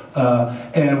Chico.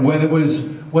 And when it was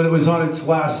on its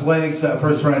last legs, that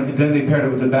first run, then they paired it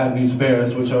with the Bad News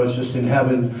Bears, which I was just in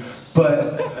heaven.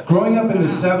 But growing up in the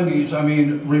 70s, I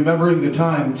mean, remembering the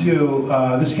time too,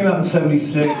 this came out in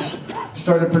 '76,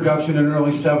 started production in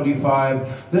early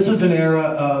 '75. This is an era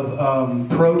of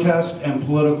protest and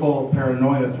political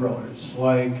paranoia thrillers,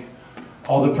 like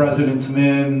All the President's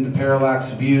Men, The Parallax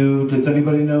View. Does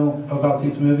anybody know about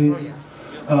these movies?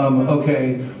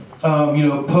 Okay. You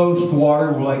know,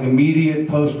 post-Water, like immediate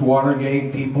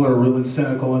post-Watergate, people are really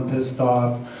cynical and pissed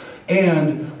off.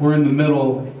 And we're in the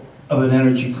middle of an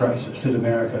energy crisis in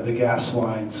America. The gas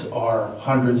lines are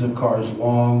hundreds of cars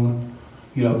long.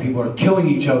 You know, people are killing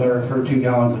each other for 2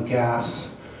 gallons of gas.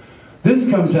 This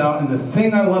comes out, and the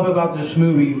thing I love about this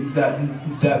movie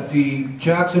that the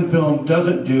Jackson film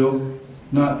doesn't do,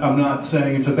 I'm not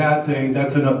saying it's a bad thing,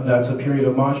 that's a period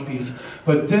homage piece,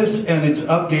 but this and its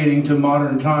updating to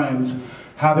modern times,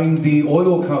 having the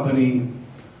oil company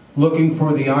looking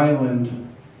for the island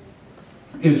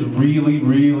is really,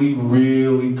 really,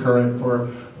 really current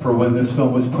for when this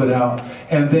film was put out.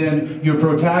 And then your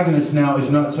protagonist now is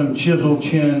not some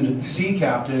chisel-chinned sea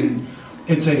captain,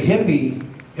 it's a hippie.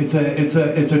 It's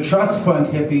a trust fund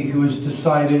hippie who has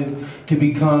decided to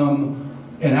become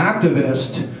an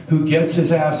activist who gets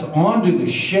his ass onto the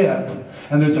ship.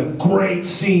 And there's a great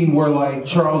scene where, like,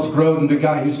 Charles Grodin, the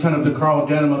guy who's kind of the Carl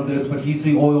Denham of this, but he's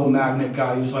the oil magnate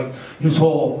guy who's like, his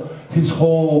whole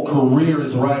career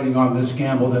is riding on this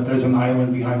gamble that there's an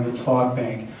island behind this fog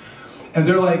bank. And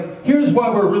they're like, here's why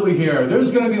we're really here.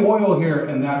 There's going to be oil here.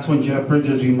 And that's when Jeff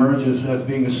Bridges emerges as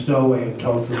being a stowaway and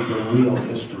tells them the real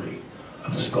history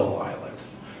of Skull Island.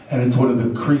 And it's one of the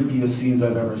creepiest scenes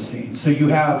I've ever seen. So you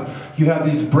have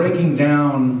these breaking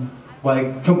down,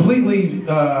 like completely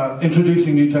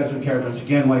introducing new types of characters.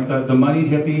 Again, like the moneyed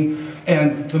hippie.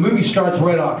 And the movie starts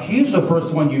right off. He's the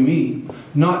first one you meet,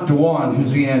 not Dwan,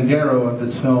 who's the Andero of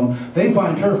this film. They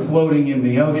find her floating in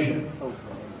the ocean.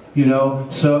 You know,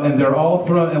 so, and they're all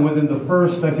thrown, and within the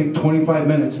first, I think, 25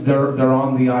 minutes, they're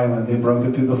on the island. They broke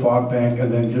it through the fog bank, and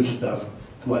then just stuff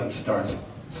like starts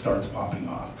popping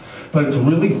off. But it's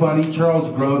really funny. Charles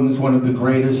Grodin is one of the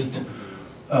greatest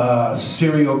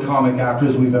serial comic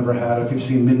actors we've ever had. If you've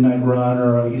seen Midnight Run,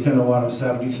 or he's in a lot of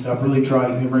 70s stuff, really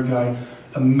dry humor guy.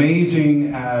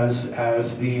 Amazing as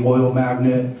the oil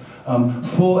magnate.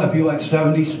 If you like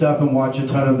 70s stuff and watch a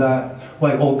ton of that,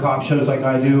 like old cop shows like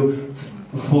I do, it's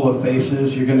full of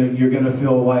faces. You're gonna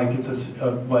feel like it's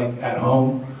like at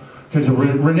home. Because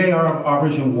Renee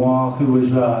Auberjonois, who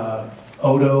was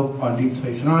Odo on Deep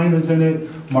Space Nine, is in it.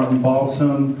 Martin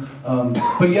Balsam.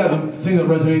 But yeah, the thing that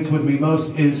resonates with me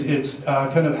most is its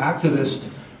kind of activist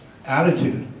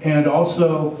attitude, and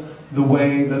also the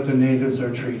way that the natives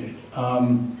are treated.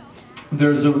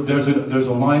 There's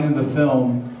a line in the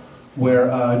film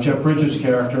where Jeff Bridges'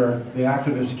 character, the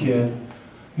activist kid,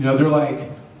 you know, they're like,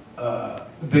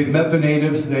 they've met the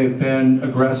natives, they've been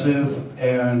aggressive,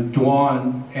 and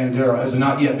Dwan Andero has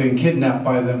not yet been kidnapped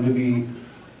by them to be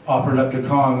offered up to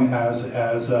Kong as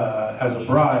a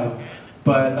bride.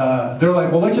 But they're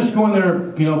like, well, let's just go in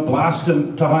there, you know, blast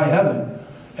them to high heaven.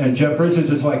 And Jeff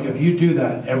Bridges is like, if you do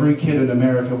that, every kid in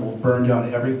America will burn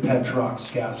down every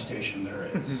Petrox gas station there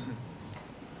is.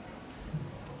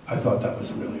 I thought that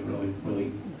was really, really,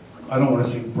 really, I don't want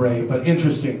to say brave, but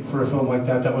interesting for a film like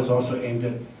that was also aimed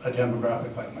at a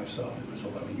demographic like myself, who was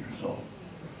 11 years old.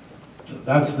 So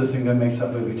that's the thing that makes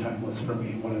that movie timeless for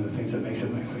me, one of the things that makes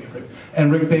it my favorite.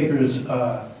 And Rick Baker's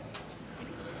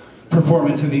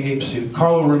performance in the ape suit.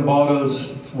 Carlo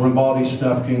Rambaldi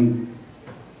stuff can,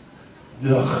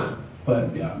 ugh,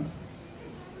 but yeah.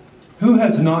 Who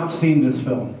has not seen this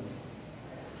film?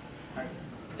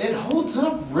 It holds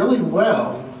up really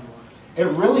well. It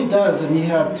really does, and you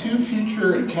have two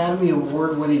future Academy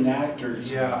Award-winning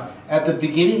actors at the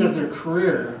beginning of their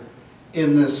career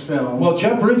in this film. Well,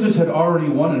 Jeff Bridges had already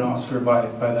won an Oscar by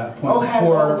that point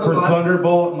for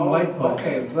Thunderbolt and Lightfoot.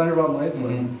 Okay, Thunderbolt and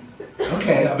Lightfoot. Mm-hmm.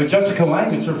 Okay. Yeah, but Jessica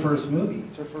Lange, it's her first movie.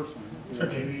 It's her first one. It's her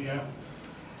debut, yeah.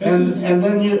 And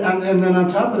then on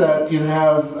top of that, you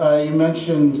have you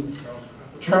mentioned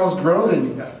Charles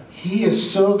Grodin. He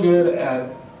is so good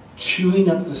at chewing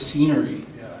up the scenery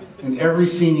in every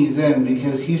scene he's in,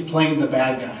 because he's playing the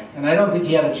bad guy. And I don't think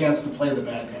he had a chance to play the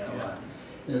bad guy a lot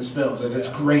in his films, and it's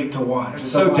great to watch.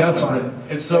 It's so desperate.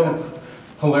 It's so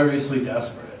hilariously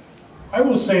desperate. I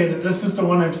will say that this is the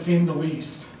one I've seen the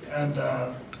least, and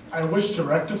I wish to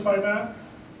rectify that.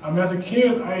 As a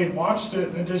kid, I watched it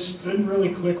and it just didn't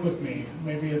really click with me.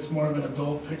 Maybe it's more of an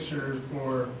adult picture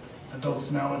for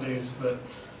adults nowadays, but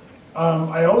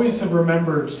I always have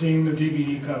remembered seeing the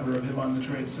DVD cover of him on the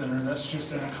Trade Center. That's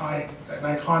just an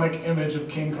iconic image of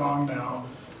King Kong now.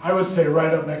 I would say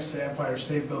right up next to Empire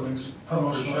State Building's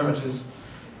promotional images.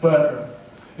 But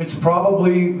it's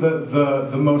probably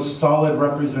the most solid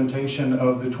representation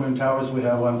of the Twin Towers we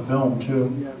have on film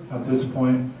too, at this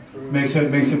point. Makes it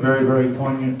very, very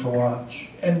poignant to watch.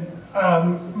 And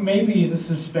maybe this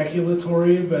is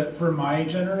speculatory, but for my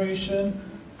generation,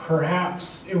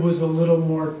 perhaps it was a little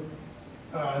more,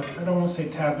 I don't want to say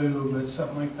taboo, but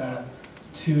something like that,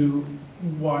 to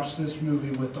watch this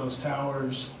movie with those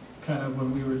towers kind of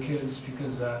when we were kids,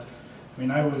 because I mean,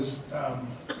 I was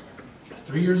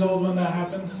 3 years old when that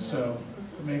happened, so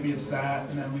maybe it's that.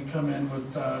 And then we come in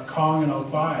with Kong in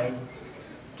 05.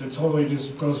 It totally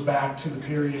just goes back to the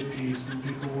period piece, and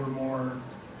people were more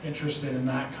interested in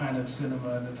that kind of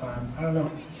cinema at the time. I don't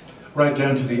know. Right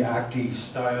down to the acting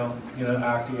style, you know,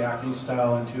 acting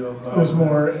style into it. It was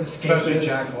more especially escapist.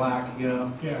 Jack Black, you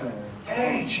know. Yeah.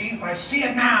 Hey, Chief, I see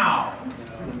it now.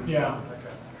 You know, Yeah.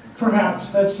 Perhaps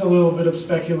that's a little bit of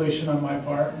speculation on my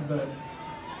part, but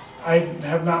I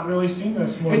have not really seen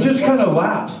this more. It than just kind of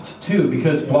once. lapsed too,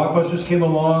 because blockbusters came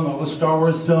along, all the Star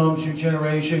Wars films, your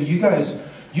generation. You guys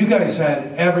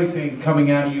had everything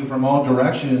coming at you from all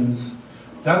directions.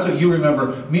 That's what you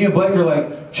remember. Me and Blake are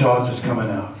like, Jaws is coming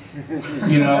out.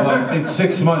 You know, like in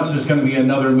 6 months there's going to be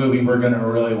another movie we're going to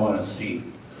really want to see.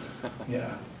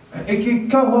 Yeah. It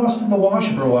got lost in the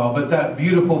wash for a while, but that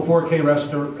beautiful 4K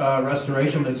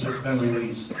restoration that's just been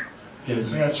released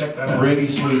is Check that out. pretty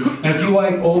sweet. And if you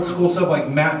like old school stuff like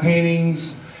matte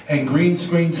paintings and green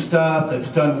screen stuff that's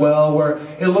done well, where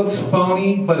it looks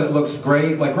phony, but it looks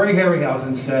great, like Ray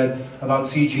Harryhausen said about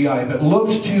CGI, if it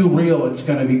looks too real, it's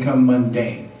going to become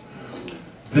mundane.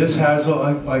 This has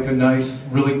like a nice,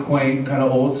 really quaint, kind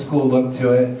of old school look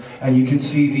to it, and you can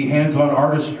see the hands-on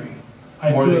artistry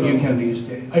more than you can these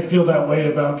days. I feel that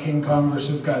way about King Kong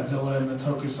versus Godzilla and the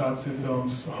tokusatsu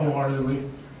films wholeheartedly.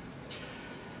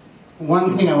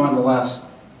 One thing I wanted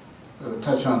to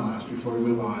touch on last before we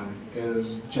move on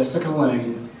is Jessica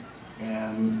Lange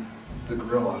and the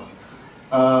gorilla.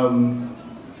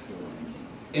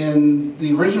 In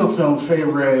the original film, Fay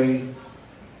Wray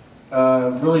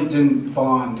really didn't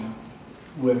bond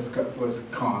with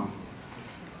Kong.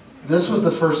 This was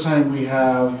the first time we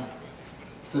have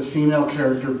the female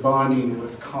character bonding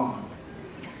with Kong.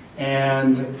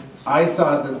 And I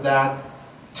thought that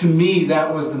to me,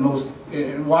 that was the most,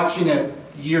 watching it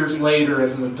years later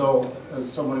as an adult,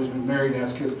 as someone who's been married and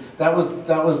has kids, that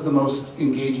was the most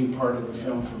engaging part of the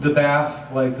film for me. The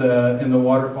bath, like in the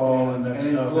waterfall and that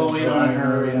And stuff. blowing on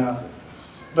her, yeah.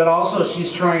 But also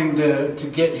she's trying to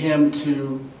get him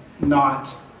to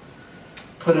not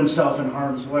put himself in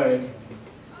harm's way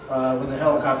when the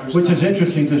helicopters Which come. is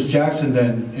interesting because Jackson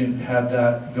then had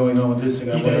that going on with his thing.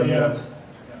 He did, yeah.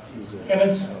 And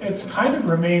it's kind of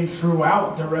remained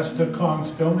throughout the rest of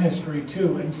Kong's film history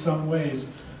too, in some ways.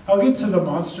 I'll get to the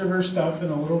monsterverse stuff in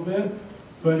a little bit,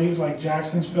 but he's like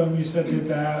Jackson's film you said did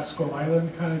that, Skull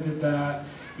Island kind of did that,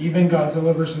 even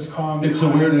Godzilla versus Kong. It's a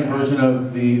weird inversion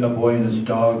of the A Boy and His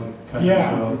Dog kind of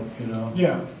show, you know.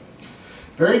 Yeah.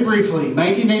 Very briefly,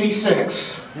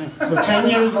 1986, so 10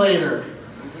 years later,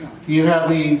 you have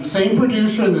the same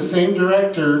producer and the same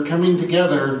director coming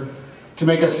together to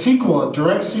make a sequel, a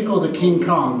direct sequel to King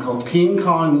Kong called King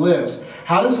Kong Lives.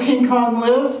 How does King Kong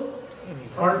live?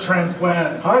 Heart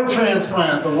transplant. Heart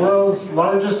transplant, the world's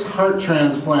largest heart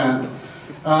transplant.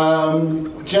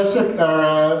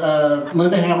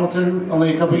 Linda Hamilton,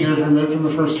 only a couple years removed from the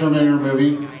first Terminator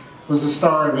movie, was the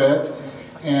star of it.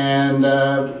 And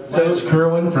Dennis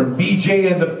Kerwin from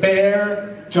BJ and the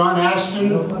Bear. John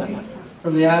Ashton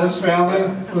from the Addams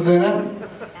Family was in it.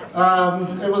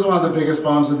 It was one of the biggest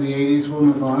bombs of the 80s. We'll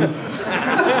move on.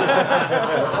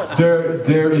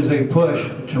 There is a push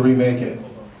to remake it.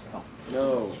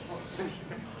 No.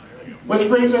 Which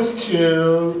brings us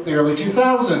to the early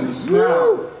 2000s.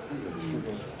 Now,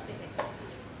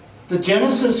 the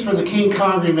genesis for the King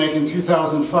Kong remake in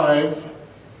 2005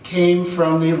 came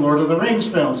from the Lord of the Rings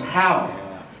films. How,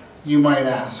 you might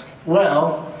ask?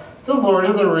 Well, the Lord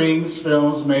of the Rings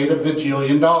films made $1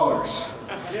 bajillion.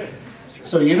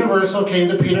 So Universal came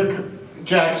to Peter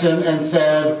Jackson and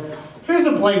said, here's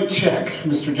a blank check,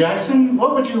 Mr. Jackson,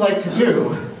 what would you like to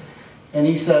do? And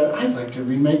he said, I'd like to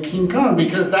remake King Kong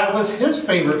because that was his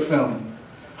favorite film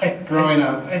growing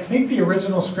up. I think the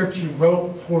original script he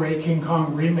wrote for a King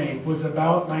Kong remake was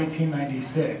about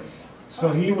 1996.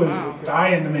 So he was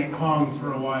dying to make Kong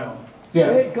for a while.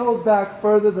 Yes. It goes back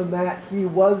further than that.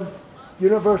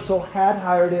 Universal had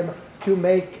hired him to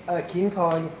make King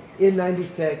Kong in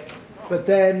 '96, but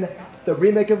then the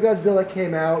remake of Godzilla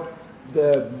came out,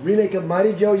 the remake of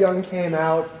Mighty Joe Young came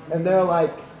out, and they're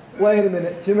like, wait a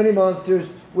minute, too many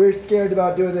monsters, we're scared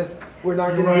about doing this, we're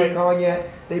not going to do Kong yet.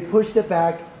 They pushed it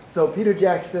back, so Peter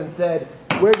Jackson said,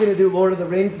 we're going to do Lord of the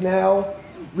Rings now,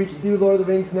 we can do Lord of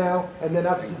the Rings now, and then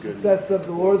after the success of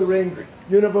the Lord of the Rings,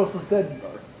 Universal said,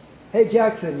 hey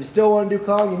Jackson, you still want to do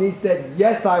Kong? And he said,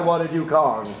 yes, I want to do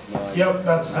Kong. Yep,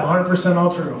 that's 100%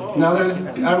 all true. Now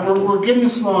we're getting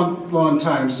slow on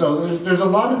time, so there's a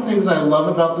lot of things I love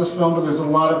about this film, but there's a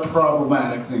lot of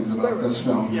problematic things about this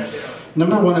film.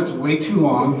 Number one, it's way too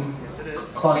long,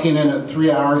 clocking in at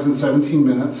 3 hours and 17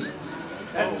 minutes.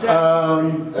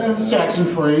 That's Jackson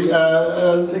for you.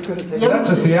 That's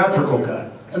a theatrical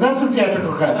cut. And that's a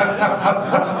theatrical cut.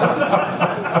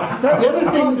 The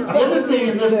other thing,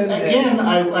 and this again,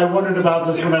 I wondered about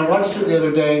this when I watched it the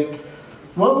other day.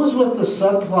 What was with the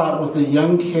subplot with the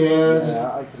young kid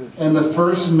and the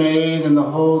first maid and the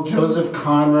whole Joseph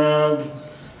Conrad?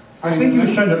 I think he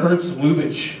was trying to Ernst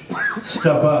Lubitsch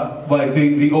stuff up, like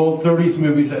the old 30s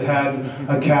movies that had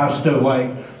a cast of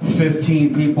like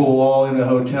 15 people all in a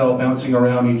hotel bouncing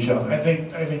around each other. I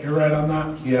think you're right on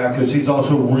that. Yeah, because he's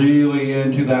also really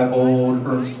into that old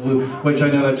Ernst Lubitsch, which I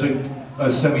know that's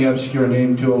a semi-obscure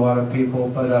name to a lot of people,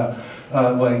 but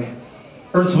like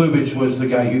Ernst Lubitsch was the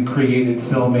guy who created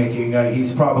filmmaking.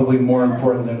 He's probably more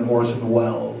important than Orson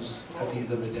Welles at the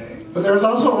end of the day. But there was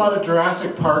also a lot of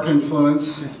Jurassic Park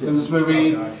influence in this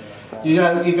movie. You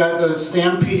got the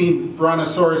stampeding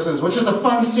brontosauruses, which is a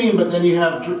fun scene, but then you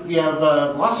have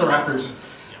velociraptors,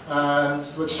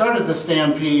 which started the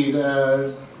stampede,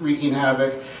 wreaking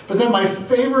havoc. But then my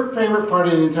favorite part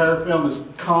of the entire film is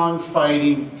Kong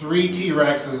fighting 3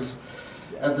 T-Rexes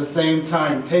at the same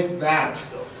time. Take that,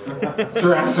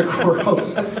 Jurassic World.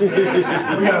 We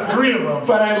got 3 of them.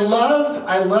 But I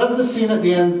loved the scene at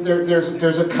the end.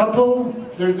 There's a couple.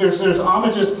 There's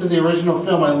homages to the original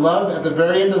film. I love at the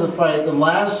very end of the fight, the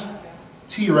last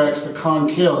T-Rex that Kong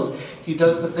kills, he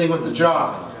does the thing with the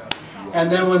jaw. And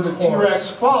then when the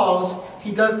T-Rex falls,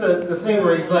 he does the thing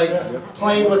where he's like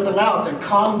playing with the mouth. And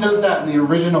Kong does that in the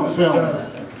original film.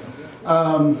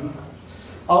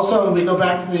 Also, when we go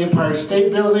back to the Empire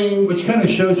State Building, which kind of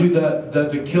shows you that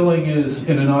the killing is,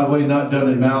 in an odd way, not done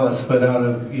in malice, but out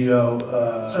of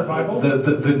survival,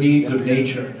 the needs of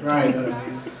nature. Right,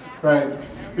 right.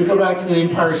 We go back to the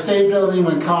Empire State Building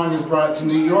when Kong is brought to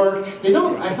New York. They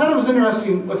don't. I thought it was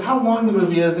interesting with how long the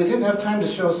movie is. They didn't have time to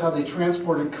show us how they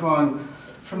transported Kong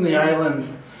from the island.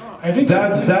 I think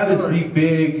that is the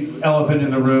big elephant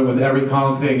in the room with every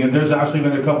Kong thing. And there's actually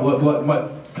been a couple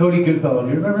of Cody Goodfellow. Do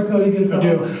you remember Cody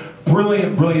Goodfellow? I do.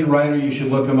 Brilliant writer. You should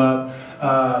look him up.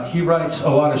 He writes a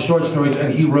lot of short stories,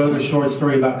 and he wrote a short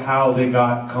story about how they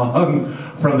got Kong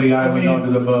from the island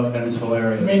onto the boat, and it's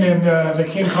hilarious. I mean, in the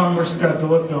King Kong vs.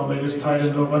 Godzilla film, they just tied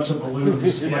into a bunch of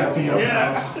balloons like the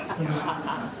house.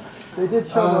 They did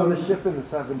show on the ship in the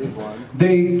 70s one.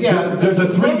 There's a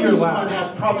 3-year lapse. One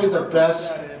had probably the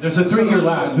best. There's a 3-year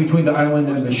lapse between the island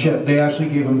and the ship. They actually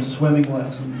gave him swimming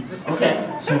lessons.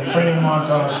 Okay. So training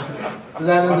montage. Is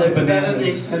that in the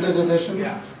extended edition?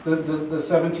 Yeah. The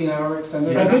 17-hour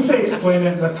extended edition? I think they explain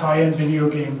it in the tie-in video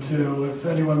game too. If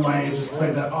anyone my age has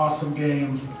played that awesome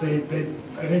game,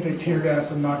 I think they tear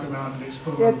gas and knock him out and they just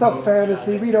put him It's a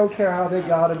fantasy. We don't care how they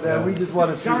got him there. We just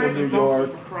want to see him in New York.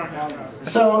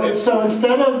 So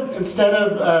instead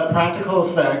of practical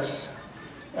effects,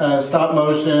 stop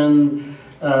motion,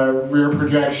 rear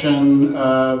projection,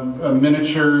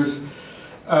 miniatures,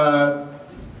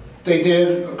 they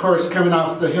did, of course, coming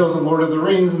off the heels of Lord of the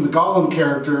Rings and the Gollum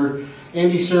character,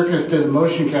 Andy Serkis did a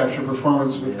motion capture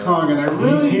performance with Kong, and I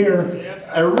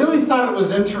really thought it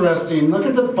was interesting. Look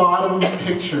at the bottom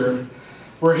picture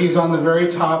where he's on the very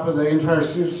top of the Empire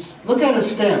State. Look at his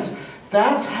stance.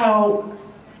 That's how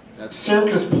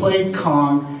Serkis played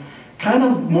Kong, kind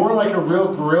of more like a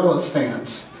real gorilla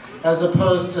stance, as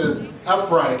opposed to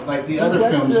upright like the other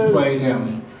films played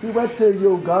him. He went to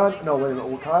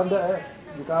Wakanda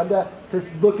to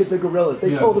look at the gorillas.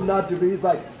 They told him not to, but he's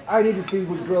like, I need to see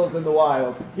the gorillas in the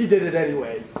wild. He did it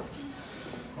anyway.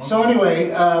 So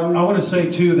anyway, I want to say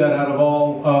too that out of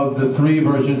all of the 3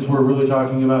 versions we're really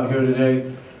talking about here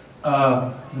today,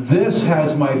 this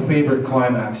has my favorite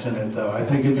climax in it, though. I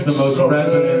think it's the most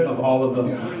resonant of all of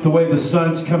them. The way the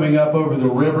sun's coming up over the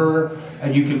river,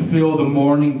 and you can feel the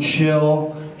morning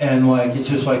chill, and like it's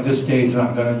just like this day's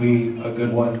not going to be a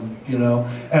good one, you know.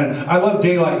 And I love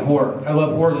daylight horror. I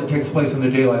love horror that takes place in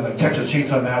the daylight, like Texas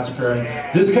Chainsaw Massacre.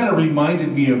 And this kind of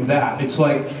reminded me of that. It's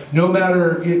like no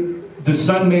matter the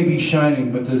sun may be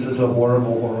shining, but this is a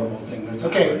horrible thing. That's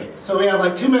okay, so we have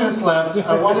like 2 minutes left.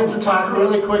 I wanted to talk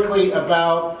really quickly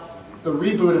about the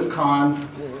reboot of Kong.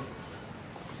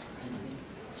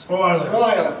 Skull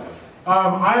Island.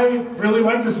 I really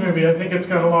like this movie. I think it's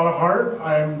got a lot of heart.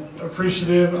 I'm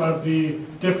appreciative of the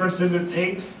differences it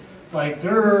takes. Like,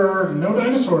 there are no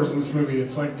dinosaurs in this movie.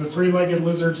 It's like the 3-legged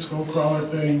lizard skull crawler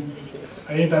thing.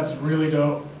 I think that's really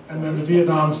dope. And then the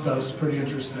Vietnam stuff's pretty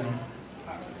interesting.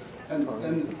 And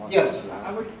yes?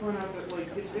 I'd like to point out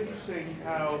that it's interesting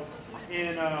how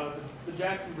in the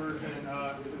Jackson version,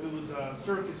 it was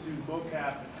Serkis who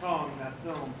mocap Kong in that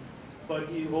film, but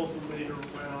he also later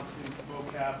went on to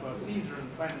mocap Caesar in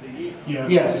Planet of the Apes. Yeah.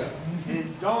 Yes. And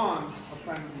in Dawn of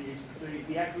Planet of the Apes,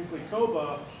 the actor who played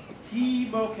Koba, he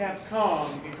mocaps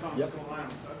Kong in Kong Skull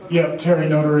Island. Yep, Terry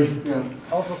Notary. Yeah.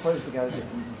 Also plays the guy that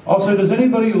Also, does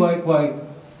anybody like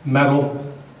metal?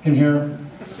 in here?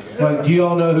 Like, do you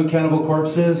all know who Cannibal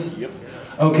Corpse is? Yep.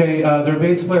 Okay, their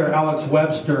bass player Alex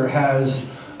Webster has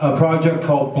a project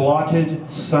called Blotted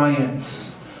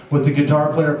Science with the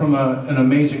guitar player from an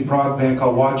amazing prog band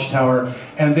called Watchtower,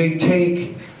 and they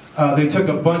took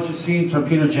a bunch of scenes from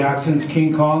Peter Jackson's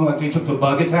King Kong, like they took the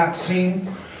bug attack scene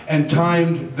and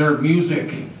timed their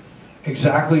music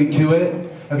exactly to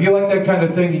it. If you like that kind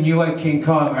of thing and you like King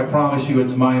Kong, I promise you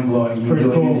it's mind-blowing. You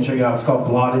really need to check it out. It's called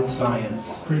Blotted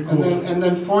Science. Pretty cool. And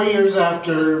then 4 years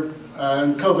after,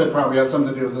 and COVID probably had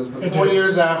something to do with this, but 4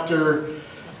 years after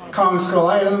Kong Skull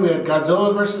Island, we had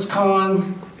Godzilla versus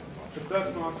Kong. That's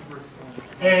monsterverse.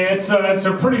 It's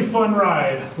a pretty fun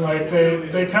ride. Like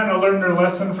they kind of learned their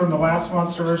lesson from the last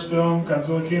MonsterVerse film,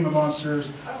 Godzilla King of the Monsters.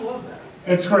 I love that.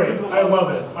 It's great. I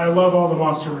love it. I love all the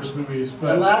MonsterVerse movies.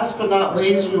 But And last but not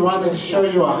least, we wanted to show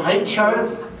you a height chart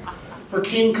for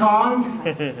King Kong.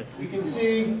 You can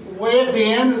see way at the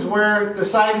end is where the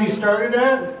size he started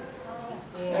at.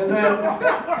 And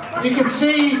then you can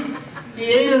see he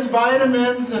ate his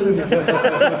vitamins and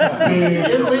he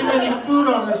didn't leave any food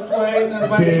on his plate. And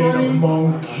by big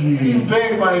monkey. he's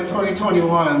big by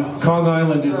 2021. Kong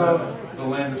Island is the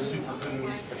land of superfoods.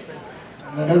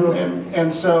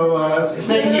 And so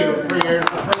thank you for your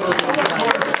privilege of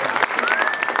time.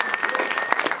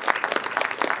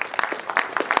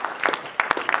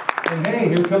 And hey,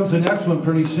 here comes the next one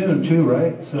pretty soon too,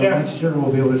 right? So Yeah. next year we'll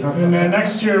be able to talk about And then that.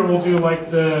 next year we'll do like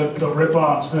the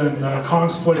rip-offs and Kong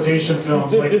exploitation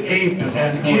films like Ape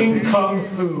and King Kung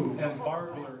Fu. And